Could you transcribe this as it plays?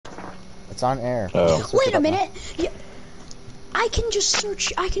It's on air. Oh. Wait a minute. Yeah, I can just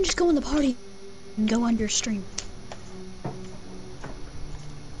search. I can just go in the party and go on your stream.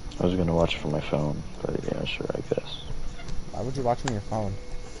 I was gonna watch it from my phone, but yeah, sure, I guess. Why would you watch on your phone?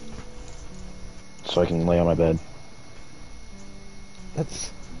 So I can lay on my bed.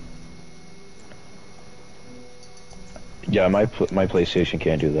 That's... Yeah, my PlayStation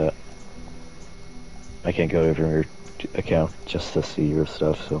can't do that. I can't go over your account just to see your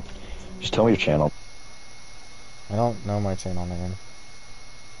stuff, so... Just tell me your channel. I don't know my channel name.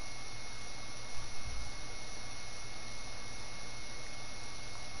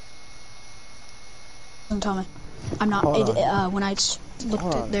 Don't tell me. I'm not. When I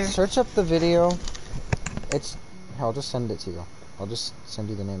looked at there. Search up the video. It's. I'll just send it to you. I'll just send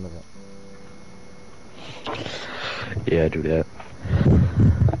you the name of it. Yeah, do that.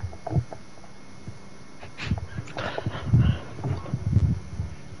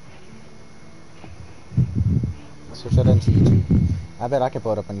 Search that into YouTube. I bet I can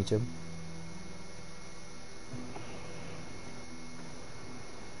pull it up on YouTube.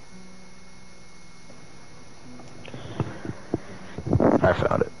 I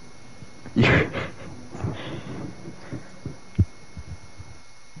found it.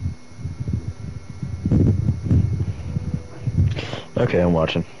 Okay, I'm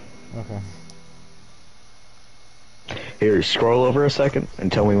watching. Okay. Here, scroll over a second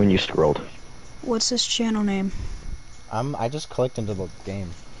and tell me when you scrolled. What's this channel name? I just clicked into the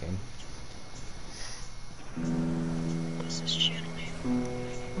game. Okay. What's this channel name?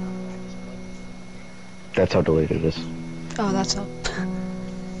 That's how delayed it is. Oh, that's all.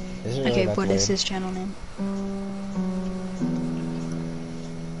 Is it really Okay, that what is delayed? his channel name?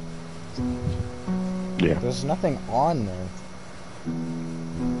 Yeah. There's nothing on there.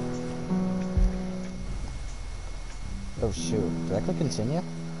 Oh shoot. Did I click continue?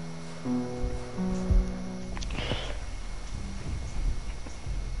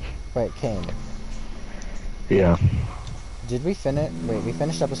 Wait, Kane. Yeah. Did we finish? Wait, we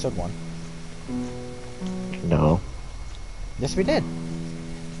finished episode 1. No. Yes, we did.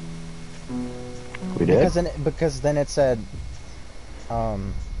 We did? Because then it said,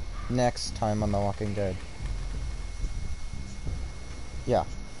 next time on The Walking Dead. Yeah.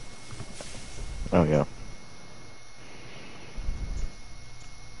 Oh, yeah.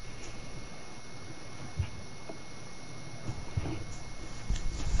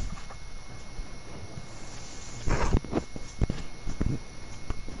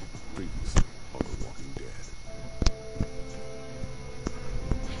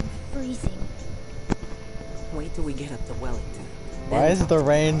 Freezing. Wait till we get up to Wellington. Why is the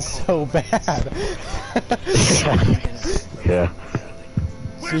rain so bad? Yeah.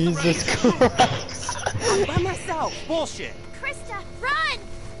 Jesus Christ. I'm by myself. Bullshit. Krista, run!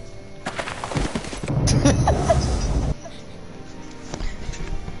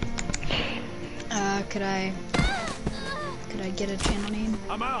 Could I get a channel name?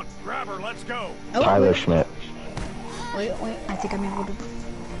 I'm out. Grab her. Let's go. Oh, Tyler wait. Schmidt. Wait, I think I'm able to.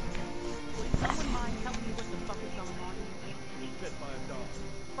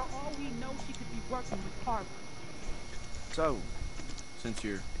 For all we know, she could be working with Harvard. So, since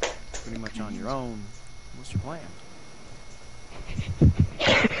you're pretty much on your own, what's your plan?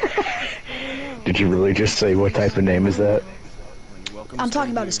 Did you really just say what type of name is that? I'm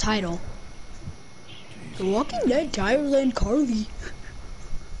talking about his title. The Walking Dead, Twdtylerandcarley.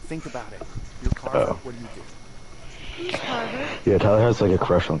 Think about it. You're Carver. What do you do? Who's Carver? Yeah, Tyler has like a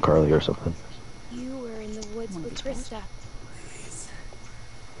crush on Carly or something. You were in the woods with Krista.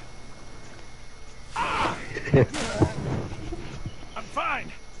 I'm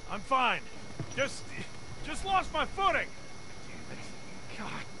fine. I'm fine. Just lost my footing. Damn it.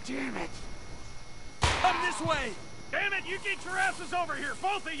 God damn it. Come this way. Damn it, you get your asses over here,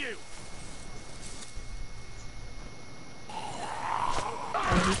 both of you.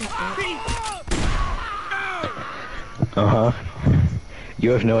 Uh-huh.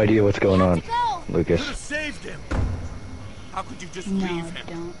 You have no idea what's going on, Lucas. Could have saved him. How could you just No, leave him?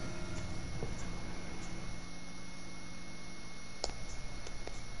 don't.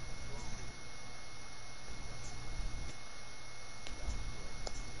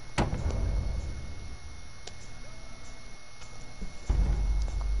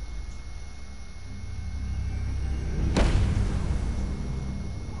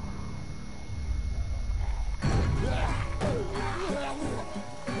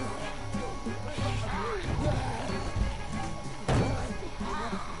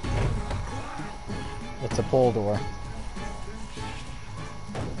 It's a pull door.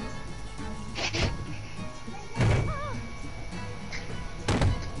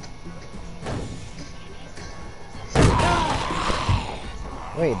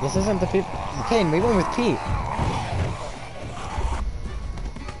 Wait, this isn't the people. Kane, we went with Pete.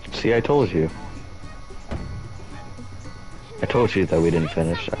 See, I told you. I told you that we didn't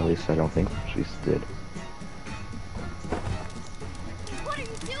finish. At least I don't think we did. What are you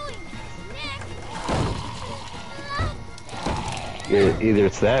doing, Nick? Either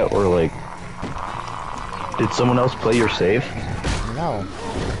it's that or like, did someone else play your save? No.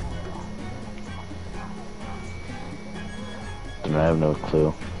 Then I have no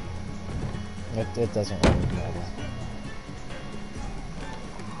clue. It doesn't really matter.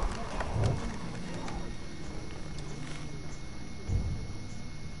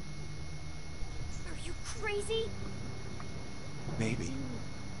 Are you crazy? Maybe.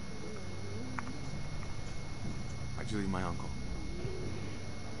 Actually, my uncle.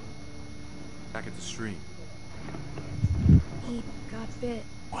 Back at the stream. He got bit.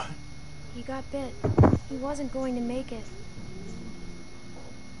 What? He got bit. He wasn't going to make it.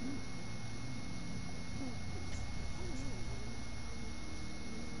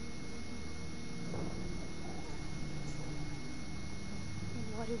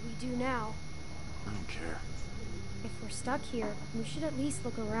 What do we do now? I don't care. If we're stuck here, we should at least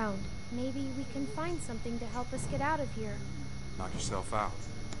look around. Maybe we can find something to help us get out of here. Knock yourself out.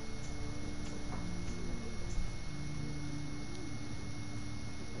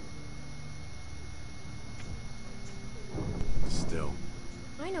 Still,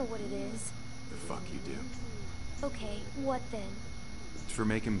 I know what it is. the fuck you do. Okay, what then? It's for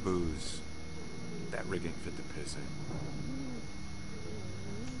making booze. That rig ain't fit to piss in.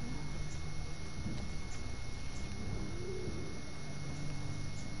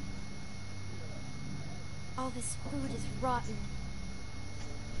 All this food is rotten.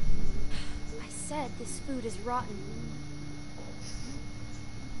 I said this food is rotten.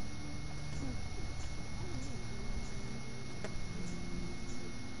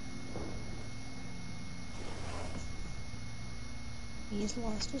 He's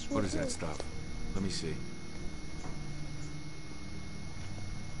lost his What is that stuff? Let me see.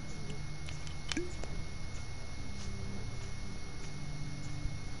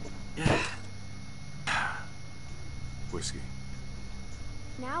 Whiskey.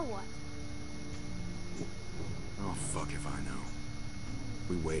 Now what? Oh, fuck if I know.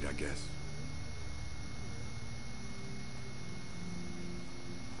 We wait, I guess.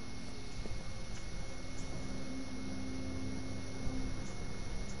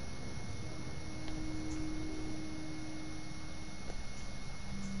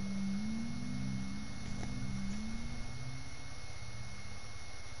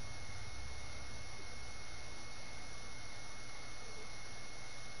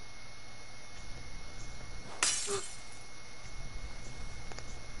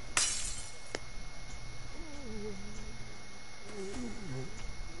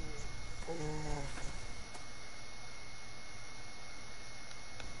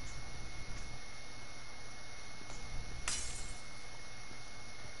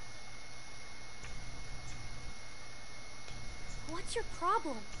 What's your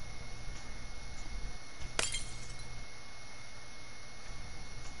problem?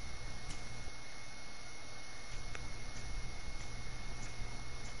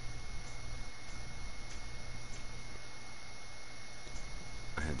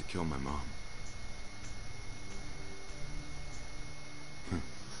 I had to kill my mom.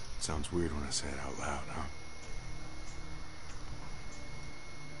 Sounds weird when I say it out loud, huh?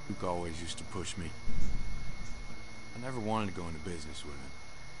 Luke always used to push me. I never wanted to go into business with him.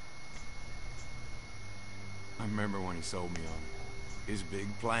 I remember when he sold me on his big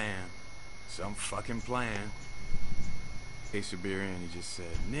plan. Some fucking plan. Case of beer in, he just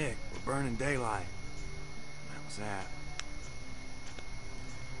said, "Nick, we're burning daylight." And that was that.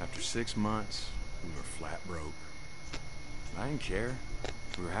 After 6 months, we were flat broke. I didn't care.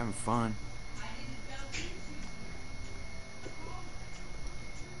 We were having fun.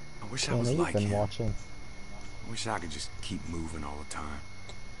 I wish I Yeah, was you've like been him. watching. I wish I could just keep moving all the time.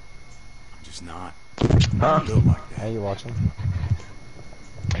 I'm just not. Huh? I'm built like Are that. you watching?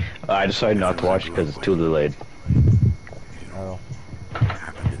 I decided not to watch because it's too delayed. You Oh. know,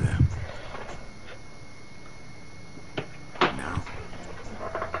 happened to them. Now,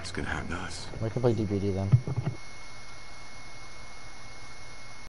 it's gonna happen to us. We can play DBD then.